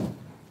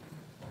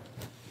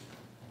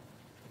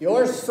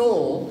Your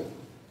soul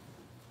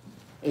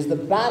is the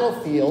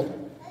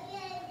battlefield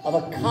of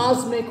a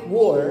cosmic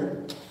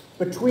war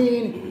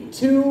between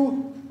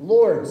two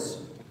lords.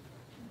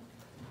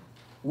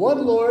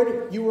 One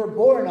Lord you were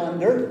born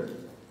under,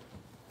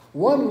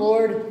 one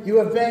Lord you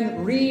have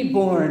been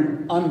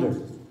reborn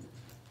under.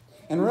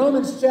 And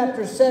Romans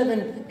chapter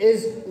 7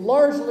 is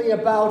largely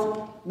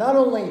about not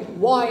only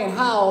why and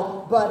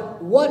how, but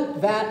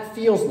what that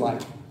feels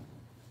like.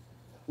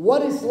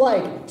 What it's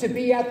like to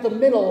be at the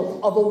middle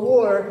of a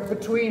war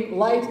between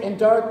light and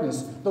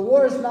darkness. The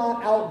war is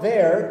not out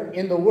there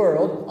in the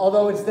world,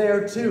 although it's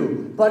there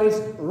too, but it's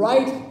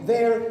right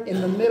there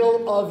in the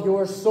middle of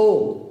your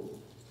soul.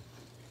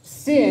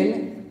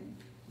 Sin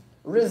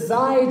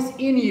resides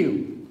in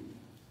you.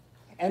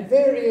 And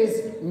there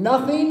is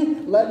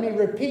nothing, let me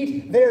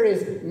repeat, there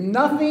is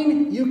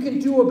nothing you can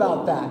do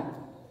about that.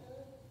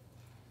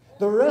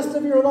 The rest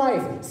of your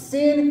life,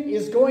 sin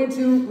is going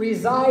to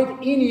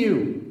reside in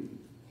you.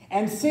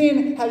 And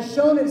sin has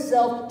shown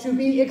itself to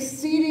be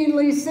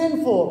exceedingly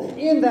sinful,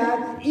 in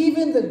that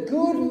even the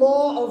good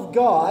law of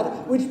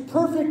God, which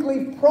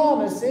perfectly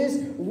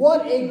promises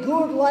what a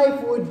good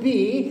life would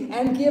be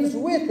and gives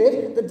with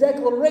it the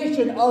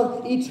declaration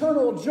of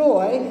eternal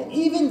joy,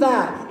 even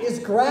that is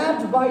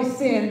grabbed by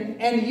sin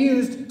and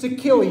used to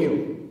kill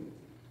you.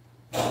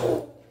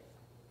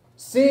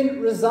 Sin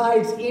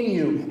resides in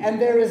you,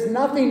 and there is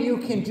nothing you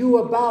can do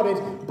about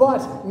it,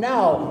 but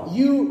now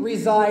you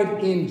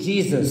reside in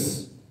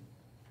Jesus.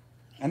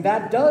 And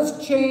that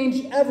does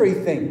change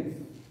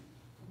everything.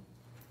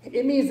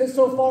 It means that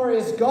so far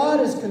as God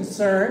is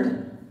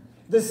concerned,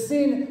 the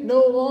sin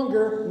no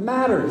longer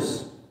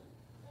matters.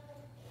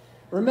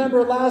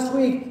 Remember last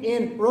week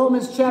in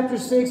Romans chapter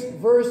 6,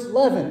 verse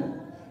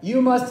 11,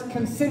 you must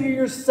consider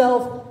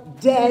yourself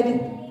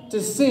dead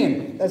to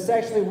sin. That's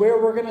actually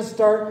where we're going to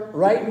start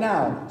right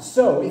now.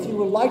 So, if you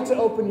would like to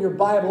open your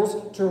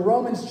Bibles to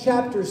Romans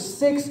chapter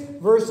 6,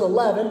 verse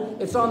 11,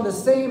 it's on the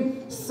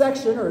same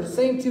section or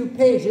same 2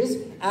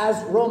 pages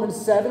as Romans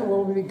 7, where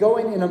we'll be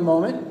going in a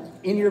moment.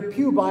 In your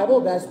Pew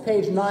Bible, that's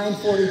page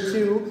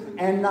 942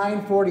 and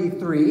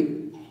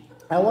 943.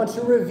 I want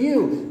to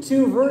review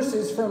 2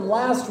 verses from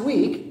last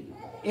week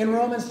in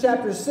Romans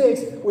chapter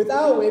 6,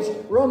 without which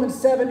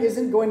Romans 7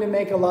 isn't going to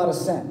make a lot of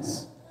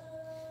sense.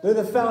 They're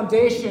the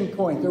foundation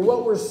point. They're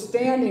what we're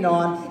standing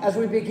on as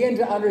we begin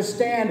to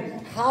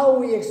understand how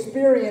we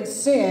experience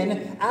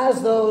sin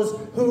as those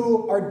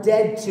who are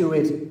dead to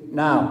it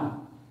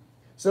now.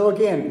 So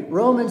again,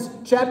 Romans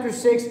chapter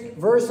 6,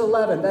 verse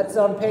 11. That's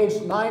on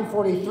page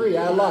 943.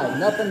 I lied.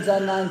 Nothing's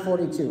on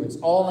 942. It's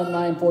all on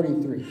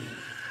 943.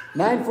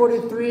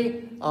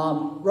 943,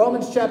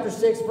 Romans chapter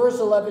 6,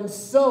 verse 11.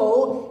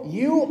 So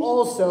you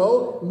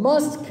also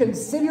must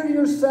consider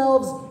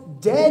yourselves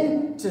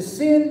dead to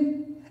sin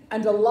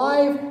and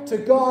alive to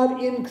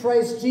God in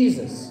Christ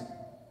Jesus.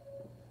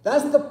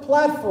 That's the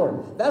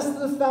platform. That's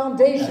the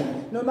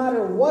foundation. No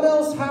matter what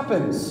else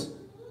happens,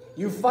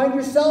 you find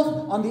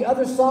yourself on the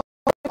other side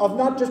of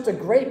not just a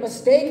great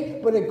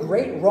mistake, but a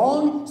great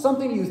wrong,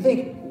 something you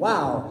think,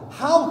 wow,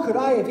 how could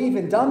I have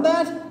even done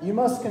that? You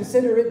must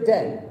consider it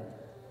dead.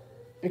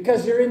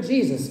 Because you're in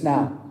Jesus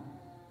now.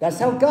 That's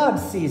how God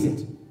sees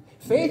it.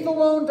 Faith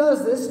alone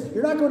does this.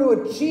 You're not going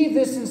to achieve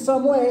this in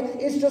some way.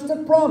 It's just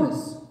a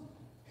promise.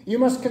 You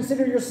must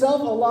consider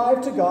yourself alive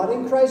to God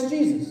in Christ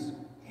Jesus.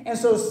 And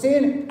so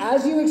sin,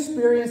 as you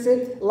experience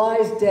it,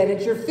 lies dead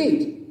at your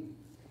feet.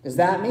 Does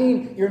that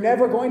mean you're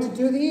never going to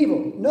do the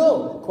evil?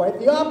 No, quite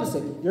the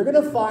opposite. You're going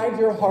to find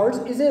your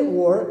heart is at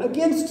war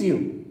against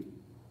you.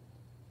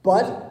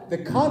 But the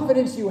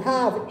confidence you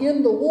have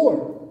in the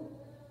war,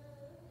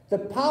 the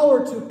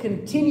power to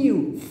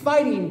continue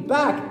fighting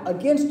back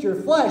against your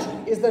flesh,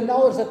 is the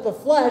knowledge that the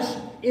flesh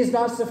is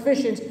not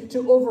sufficient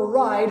to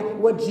override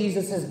what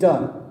Jesus has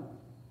done.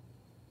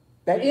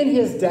 That in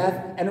his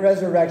death and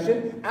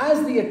resurrection,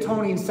 as the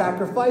atoning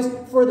sacrifice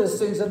for the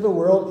sins of the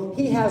world,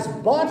 he has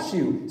bought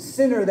you,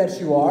 sinner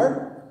that you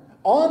are,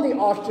 on the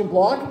auction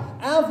block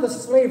of the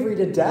slavery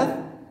to death.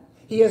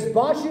 He has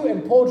bought you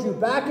and pulled you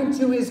back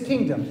into his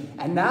kingdom.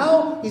 And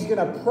now he's going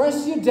to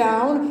press you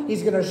down.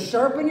 He's going to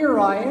sharpen your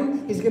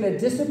iron. He's going to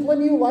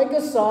discipline you like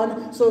a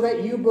son so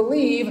that you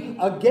believe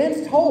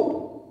against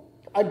hope,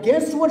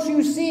 against what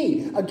you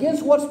see,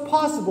 against what's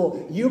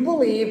possible. You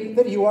believe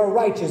that you are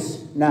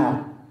righteous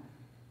now.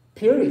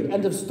 Period.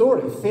 End of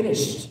story.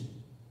 Finished.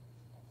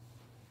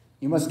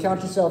 You must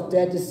count yourself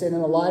dead to sin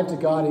and alive to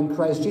God in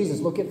Christ Jesus.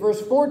 Look at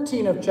verse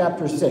 14 of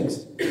chapter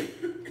 6.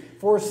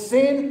 For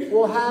sin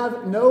will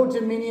have no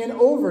dominion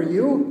over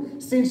you,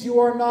 since you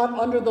are not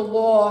under the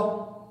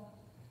law,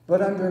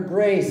 but under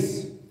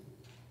grace.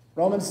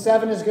 Romans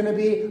 7 is going to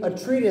be a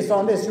treatise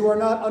on this. You are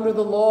not under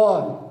the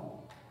law,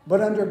 but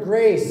under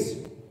grace.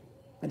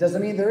 It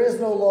doesn't mean there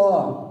is no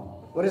law.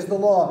 What is the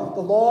law? The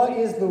law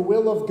is the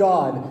will of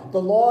God. The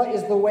law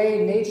is the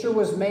way nature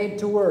was made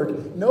to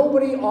work.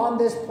 Nobody on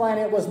this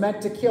planet was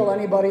meant to kill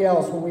anybody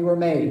else when we were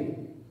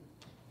made.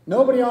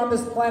 Nobody on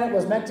this planet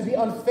was meant to be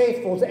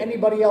unfaithful to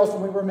anybody else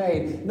when we were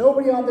made.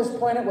 Nobody on this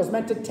planet was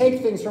meant to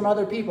take things from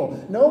other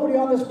people. Nobody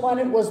on this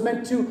planet was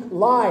meant to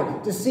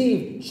lie,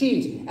 deceive,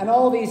 cheat, and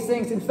all these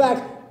things. In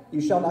fact, you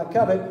shall not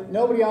covet.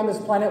 Nobody on this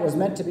planet was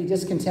meant to be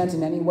discontent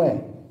in any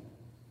way.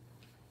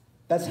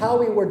 That's how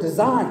we were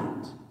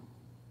designed.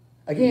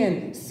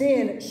 Again,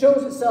 sin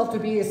shows itself to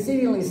be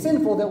exceedingly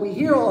sinful that we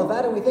hear all of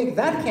that and we think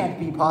that can't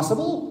be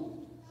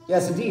possible.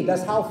 Yes, indeed.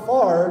 That's how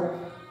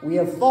far we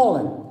have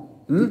fallen.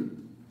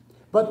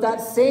 But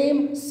that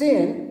same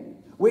sin,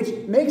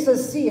 which makes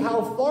us see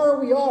how far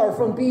we are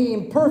from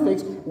being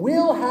perfect,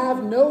 will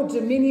have no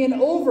dominion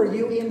over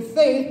you in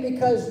faith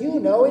because you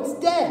know it's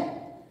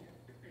dead.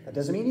 That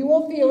doesn't mean you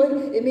won't feel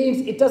it. It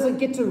means it doesn't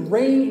get to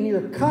reign in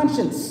your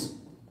conscience.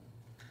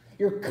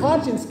 Your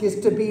conscience gets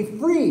to be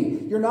free.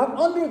 You're not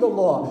under the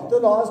law. The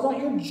law is not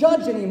your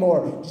judge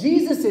anymore.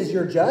 Jesus is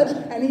your judge,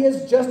 and he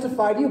has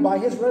justified you by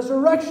his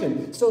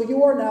resurrection. So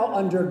you are now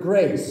under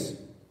grace.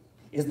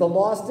 Is the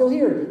law still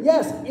here?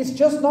 Yes, it's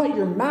just not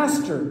your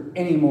master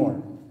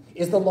anymore.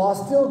 Is the law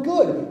still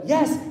good?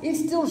 Yes, it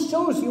still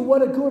shows you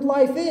what a good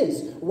life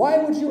is. Why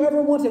would you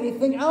ever want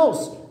anything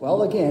else?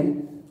 Well,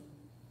 again,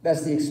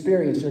 that's the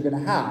experience you're going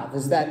to have,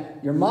 is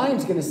that your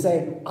mind's going to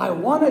say, I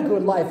want a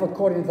good life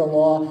according to the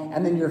law,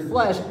 and then your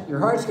flesh, your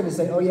heart's going to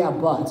say, oh yeah,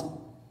 but.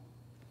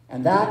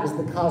 And that is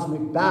the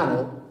cosmic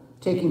battle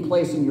taking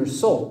place in your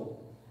soul.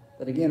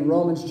 That again,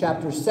 Romans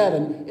chapter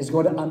 7 is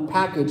going to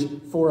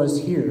unpackage for us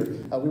here.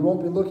 We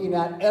won't be looking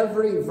at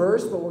every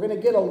verse, but we're going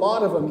to get a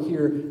lot of them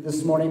here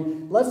this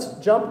morning. Let's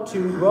jump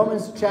to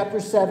Romans chapter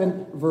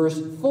 7,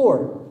 verse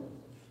 4,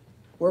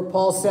 where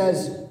Paul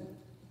says,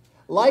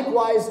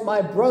 likewise,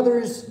 my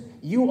brothers,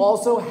 you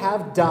also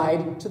have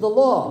died to the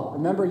law.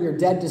 Remember, you're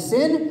dead to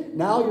sin.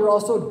 Now you're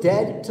also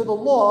dead to the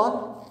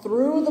law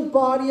through the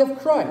body of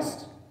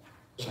Christ.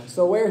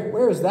 So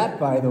where is that,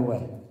 by the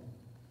way?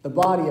 The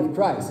body of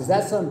Christ. Is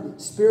that some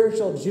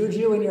spiritual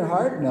juju in your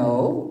heart?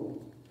 No.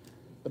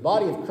 The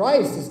body of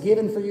Christ is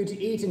given for you to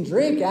eat and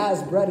drink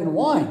as bread and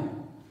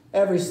wine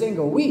every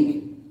single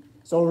week.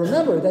 So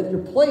remember that your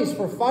place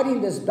for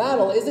fighting this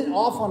battle isn't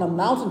off on a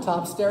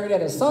mountaintop staring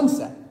at a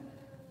sunset,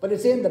 but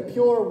it's in the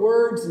pure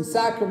words and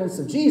sacraments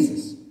of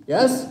Jesus.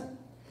 Yes?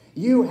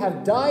 You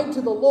have died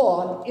to the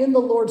law in the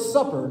Lord's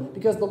Supper,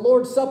 because the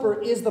Lord's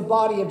Supper is the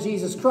body of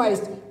Jesus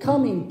Christ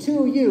coming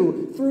to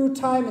you through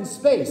time and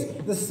space.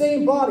 The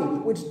same body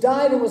which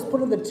died and was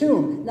put in the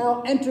tomb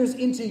now enters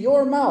into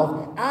your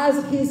mouth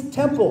as his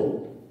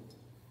temple,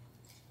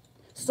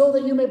 so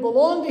that you may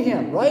belong to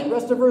him, right?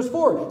 Rest of verse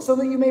 4. So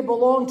that you may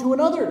belong to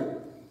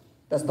another.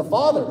 That's the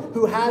Father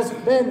who has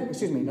been,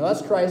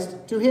 that's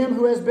Christ, to him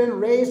who has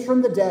been raised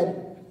from the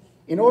dead,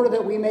 in order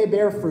that we may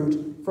bear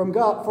fruit from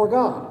God, for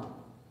God.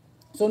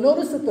 So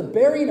notice that the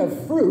bearing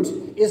of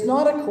fruit is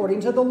not according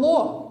to the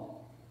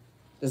law.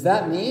 Does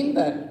that mean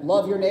that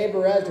love your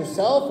neighbor as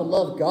yourself and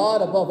love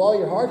God above all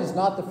your heart is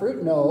not the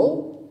fruit?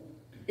 No.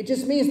 It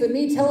just means that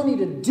me telling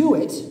you to do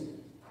it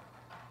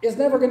is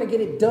never going to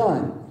get it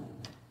done.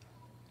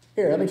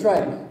 Here, let me try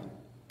it.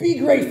 Be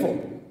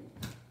grateful.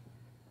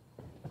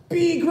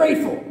 Be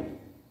grateful.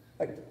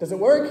 Like, does it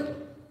work?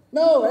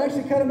 No, it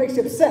actually kind of makes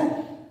you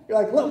upset. You're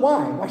like,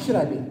 why? Why should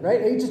I be? Right?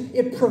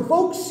 It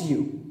provokes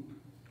you.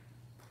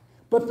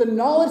 But the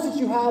knowledge that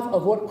you have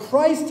of what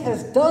Christ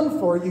has done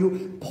for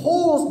you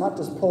puts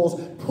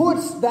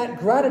that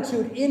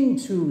gratitude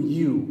into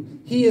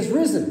you. He is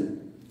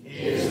risen.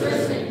 He is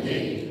risen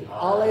indeed.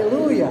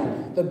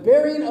 Hallelujah. The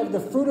bearing of the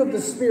fruit of the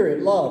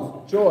Spirit,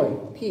 love, joy,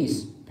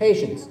 peace,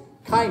 patience,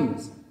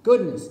 kindness,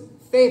 goodness,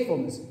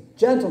 faithfulness,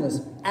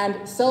 gentleness,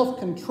 and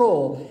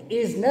self-control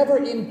is never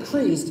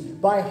increased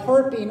by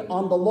harping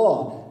on the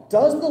law.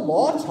 Does the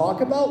law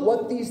talk about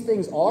what these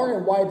things are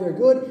and why they're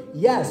good?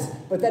 Yes,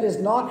 but that is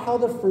not how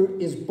the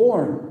fruit is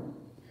born.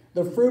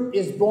 The fruit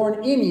is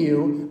born in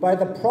you by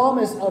the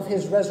promise of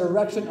his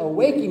resurrection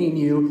awakening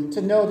you to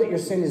know that your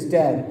sin is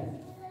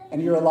dead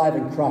and you're alive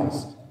in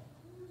Christ.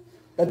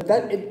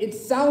 It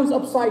sounds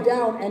upside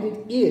down, and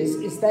it is.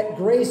 It's that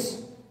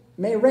grace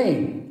may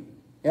reign.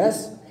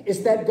 Yes?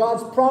 It's that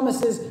God's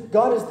promises,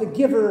 God as the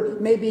giver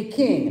may be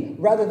king,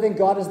 rather than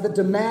God as the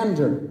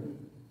demander.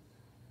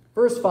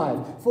 Verse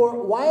 5,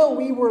 for while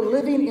we were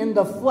living in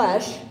the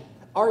flesh,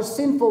 our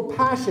sinful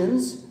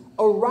passions,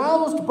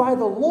 aroused by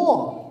the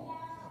law,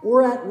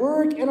 were at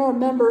work in our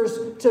members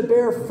to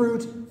bear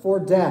fruit for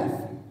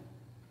death.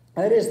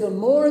 And it is the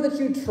more that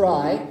you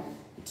try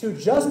to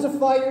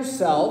justify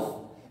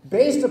yourself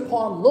based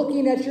upon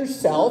looking at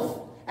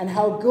yourself and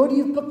how good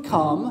you've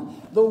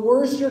become, the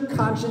worse your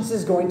conscience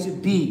is going to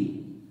be.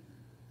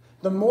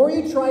 The more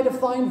you try to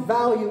find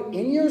value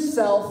in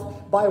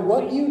yourself by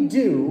what you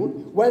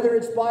do, whether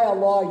it's by a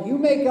law you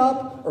make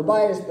up or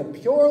by the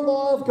pure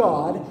law of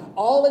God,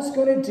 all it's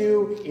going to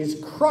do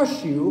is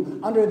crush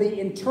you under the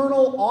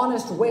internal,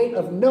 honest weight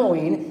of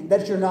knowing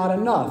that you're not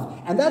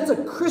enough. And that's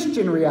a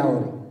Christian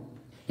reality.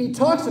 He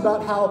talks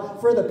about how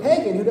for the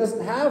pagan who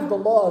doesn't have the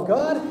law of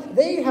God,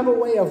 they have a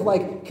way of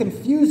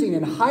confusing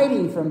and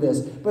hiding from this.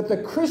 But the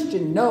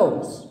Christian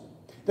knows.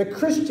 The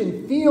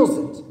Christian feels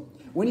it.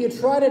 When you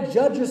try to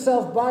judge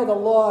yourself by the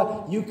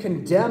law, you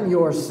condemn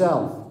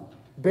yourself,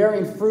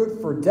 bearing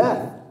fruit for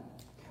death.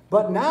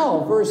 But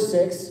now, verse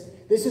 6,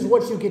 this is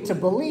what you get to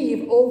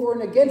believe over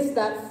and against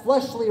that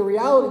fleshly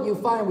reality you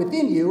find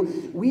within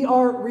you. We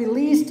are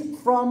released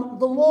from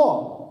the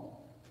law,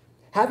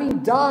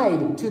 having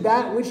died to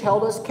that which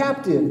held us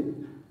captive,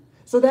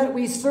 so that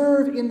we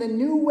serve in the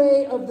new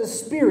way of the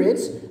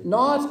Spirit,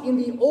 not in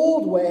the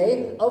old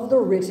way of the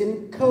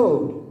written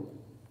code.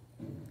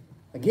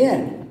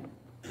 Again,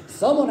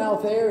 someone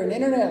out there in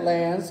internet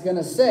land is going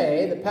to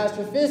say that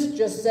Pastor Fisk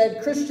just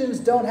said Christians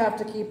don't have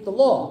to keep the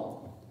law.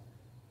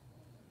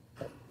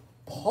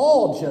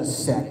 Paul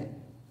just said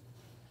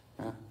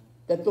it.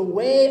 That the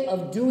way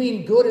of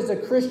doing good as a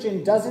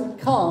Christian doesn't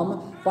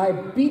come by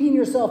beating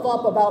yourself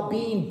up about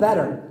being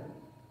better,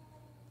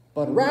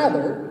 but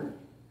rather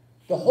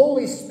the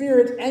Holy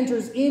Spirit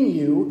enters in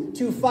you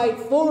to fight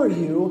for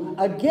you,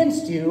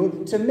 against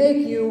you, to make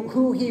you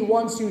who he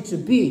wants you to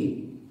be.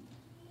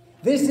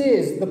 This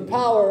is the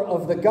power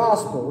of the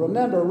gospel.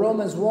 Remember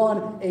Romans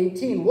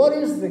 1:18. What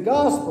is the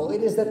gospel?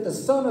 It is that the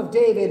Son of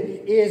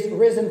David is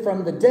risen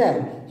from the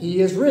dead. He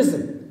is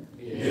risen.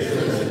 He is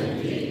risen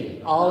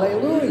indeed.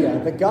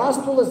 Alleluia. The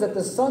gospel is that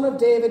the Son of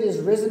David is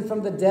risen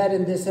from the dead,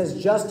 and this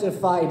has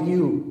justified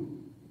you.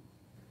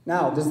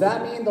 Now, does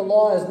that mean the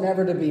law is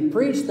never to be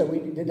preached?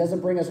 It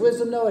doesn't bring us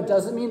wisdom? No, it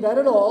doesn't mean that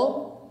at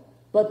all.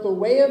 But the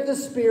way of the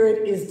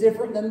Spirit is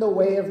different than the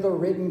way of the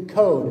written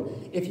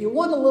code. If you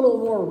want a little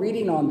more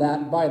reading on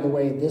that, by the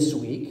way, this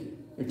week,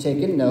 you're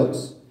taking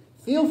notes,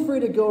 feel free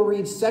to go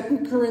read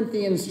 2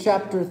 Corinthians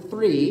chapter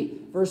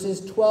 3,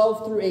 verses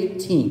 12 through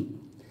 18.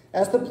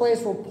 That's the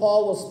place where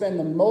Paul will spend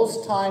the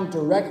most time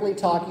directly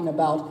talking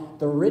about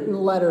the written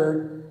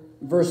letter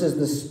versus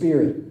the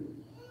Spirit.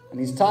 And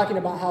he's talking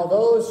about how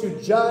those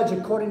who judge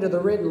according to the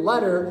written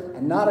letter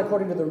and not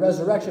according to the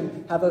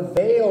resurrection have a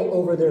veil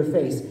over their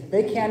face.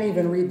 They can't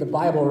even read the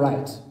Bible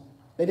right.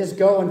 They just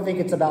go and think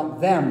it's about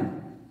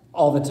them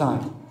all the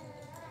time.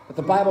 But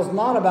the Bible's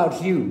not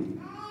about you.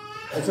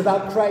 It's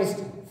about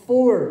Christ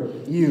for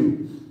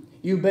you.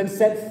 You've been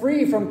set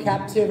free from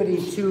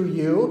captivity to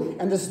you,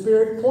 and the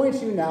Spirit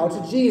points you now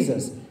to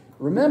Jesus.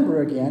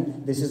 Remember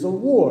again, this is a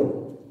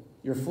war.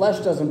 Your flesh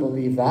doesn't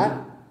believe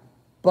that,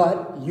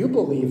 but you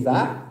believe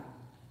that.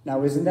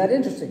 Now, isn't that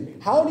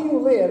interesting? How do you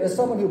live as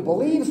someone who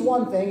believes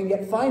one thing and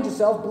yet finds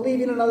yourself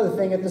believing another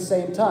thing at the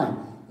same time?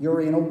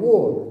 You're in a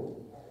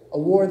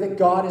war that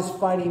God is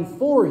fighting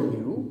for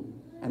you,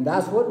 and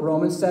that's what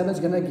Romans 7 is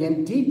going to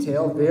again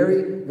detail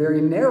very,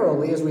 very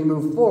narrowly as we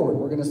move forward.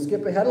 We're going to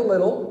skip ahead a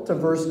little to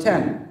verse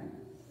 10.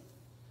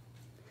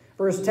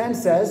 Verse 10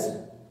 says,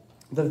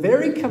 "The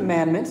very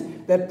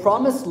commandment that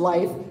promised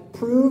life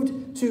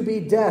proved to be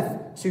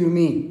death to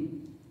me."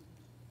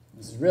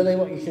 This is really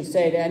what you should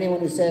say to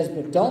anyone who says,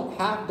 but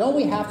don't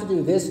we have to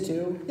do this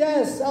too?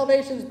 Yes,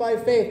 salvation's by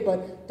faith,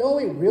 but don't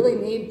we really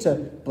need to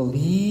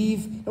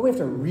believe? Don't we have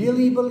to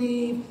really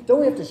believe? Don't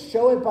we have to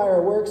show it by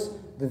our works?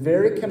 The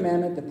very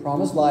commandment that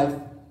promised life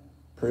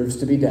proves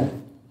to be death.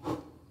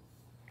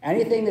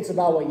 Anything that's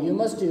about what you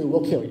must do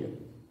will kill you.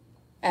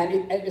 And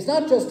it's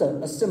not just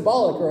a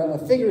symbolic or a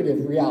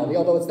figurative reality,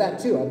 although it's that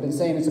too. I've been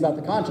saying it's about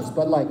the conscience.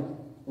 But like,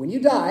 when you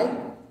die,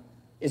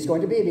 it's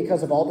going to be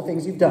because of all the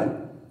things you've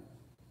done.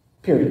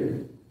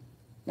 Period.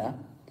 Yeah?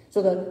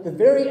 So the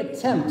very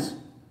attempt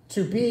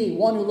to be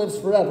one who lives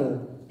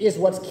forever is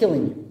what's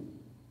killing you.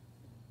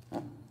 Yeah?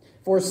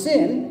 For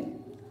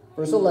sin,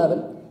 verse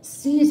 11,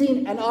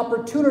 seizing an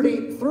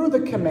opportunity through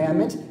the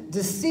commandment,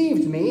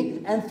 deceived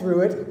me, and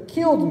through it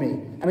killed me.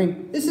 I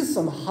mean, this is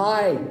some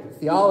high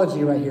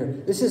theology right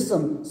here. This is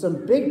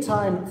some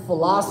big-time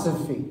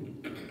philosophy.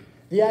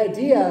 The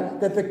idea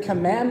that the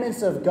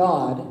commandments of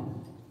God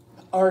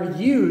are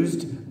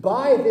used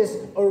by this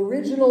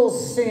original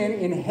sin,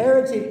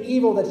 inherited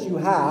evil that you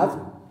have,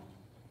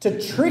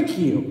 to trick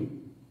you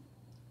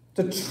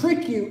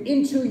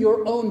into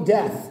your own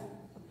death.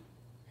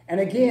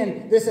 And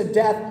again, this is a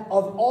death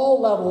of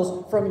all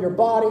levels, from your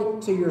body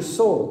to your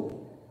soul.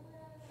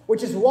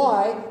 Which is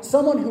why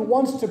someone who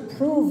wants to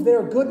prove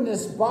their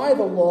goodness by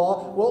the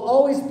law will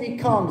always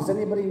become, does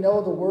anybody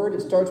know the word?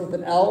 It starts with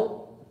an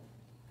L.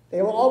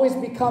 They will always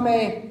become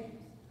a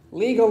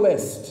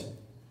legalist.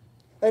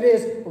 That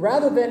is,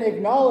 rather than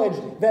acknowledge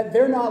that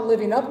they're not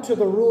living up to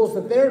the rules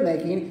that they're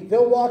making,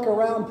 they'll walk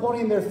around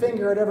pointing their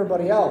finger at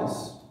everybody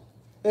else.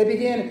 You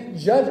begin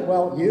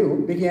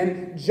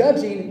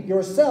judging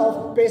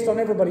yourself based on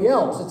everybody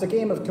else. It's a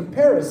game of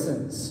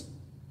comparisons.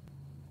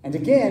 And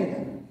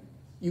again,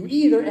 you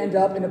either end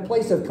up in a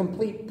place of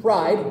complete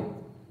pride,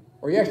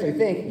 or you actually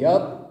think,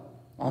 yup,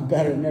 I'm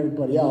better than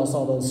everybody else,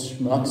 all those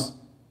schmucks.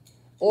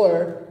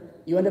 Or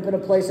you end up in a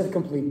place of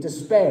complete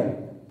despair,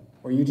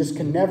 where you just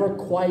can never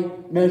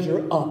quite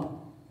measure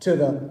up to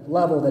the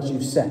level that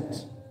you've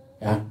set.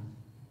 Yeah?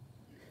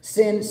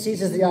 Sin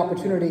seizes the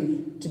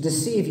opportunity to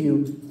deceive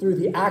you through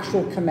the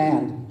actual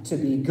command to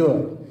be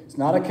good. It's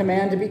not a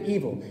command to be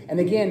evil. And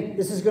again,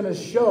 this is going to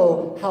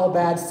show how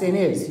bad sin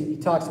is. He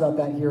talks about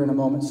that here in a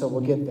moment, so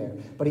we'll get there.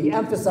 But he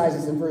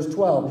emphasizes in verse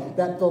 12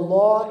 that the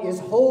law is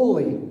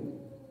holy,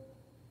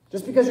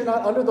 Just because you're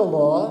not under the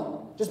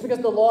law, just because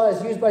the law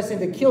is used by sin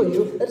to kill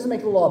you, that doesn't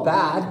make the law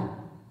bad.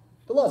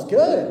 The law is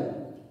good.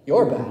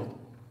 You're bad.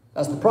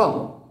 That's the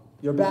problem.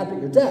 You're bad, but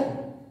you're dead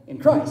in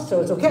Christ,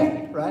 so it's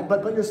okay, right?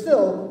 But you're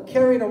still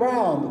carrying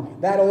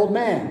around that old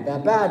man,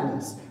 that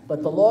badness.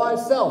 But the law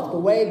itself, the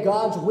way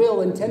God's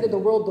will intended the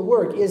world to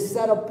work, is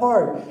set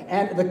apart.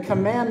 And the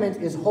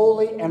commandment is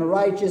holy and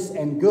righteous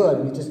and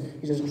good.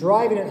 He's just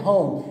driving it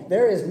home.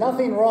 There is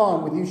nothing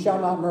wrong with you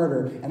shall not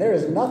murder. And there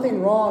is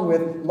nothing wrong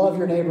with love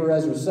your neighbor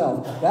as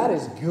yourself. That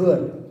is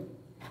good.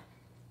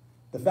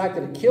 The fact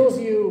that it kills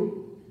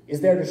you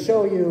is there to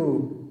show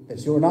you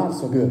that you're not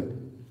so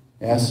good.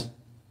 Yes?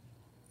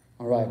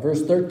 All right,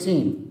 verse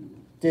 13.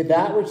 Did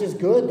that which is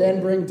good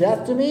then bring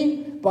death to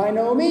me? By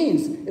no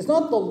means. It's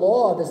not the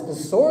law that's the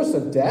source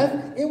of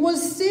death. It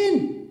was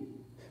sin,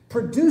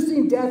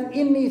 producing death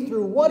in me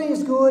through what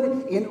is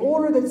good, in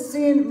order that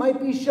sin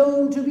might be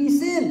shown to be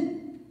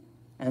sin,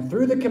 and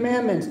through the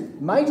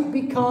commandment might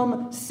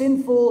become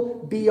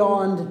sinful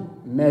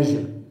beyond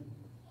measure.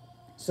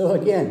 So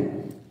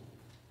again,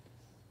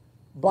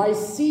 by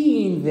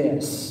seeing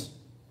this,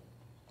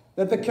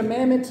 that the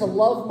commandment to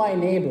love my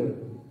neighbor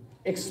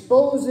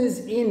exposes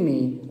in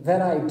me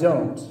that I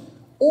don't,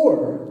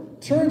 or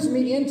turns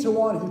me into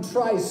one who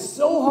tries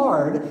so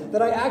hard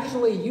that I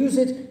actually use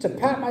it to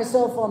pat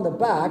myself on the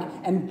back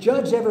and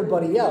judge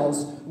everybody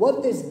else,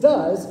 what this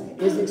does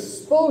is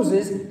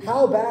exposes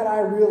how bad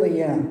I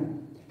really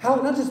am. How,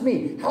 not just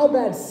me, how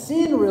bad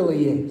sin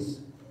really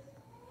is.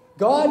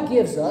 God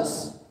gives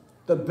us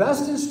the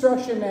best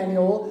instruction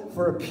manual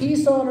for a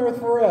peace on earth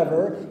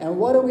forever, and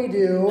what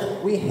do?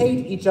 We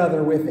hate each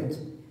other with it.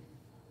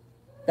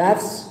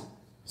 That's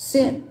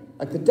sin,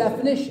 like the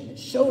definition. It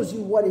shows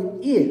you what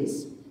it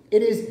is.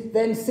 It is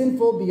then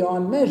sinful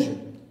beyond measure.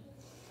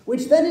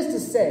 Which then is to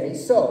say,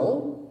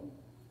 so,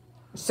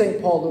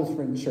 St. Paul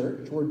Lutheran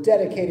Church, we're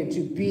dedicated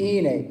to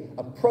being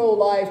a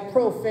pro-life,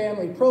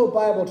 pro-family,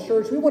 pro-Bible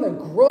church. We want to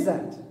grow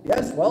that.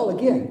 Yes, well,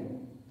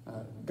 again,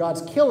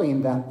 God's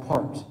killing that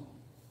part.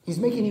 He's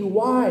making you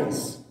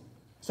wise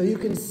so you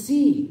can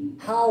see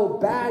how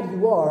bad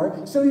you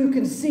are, so you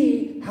can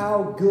see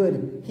how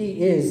good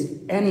he is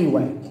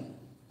anyway.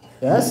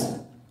 Yes?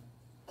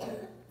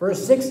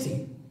 Verse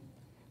 16.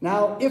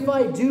 Now, if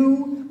I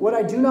do what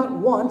I do not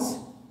want,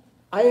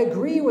 I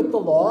agree with the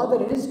law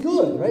that it is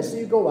good, right? So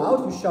you go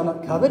out, you shall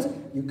not covet.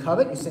 You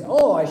covet, you say,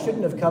 oh, I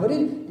shouldn't have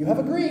coveted. You have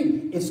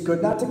agreed. It's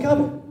good not to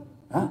covet.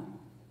 Huh?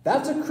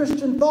 That's a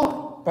Christian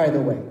thought, by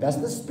the way. That's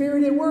the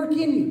Spirit at work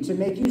in you to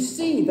make you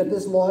see that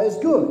this law is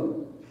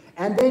good.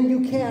 And then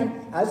you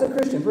can, as a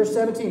Christian, verse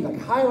 17,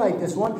 like highlight this one,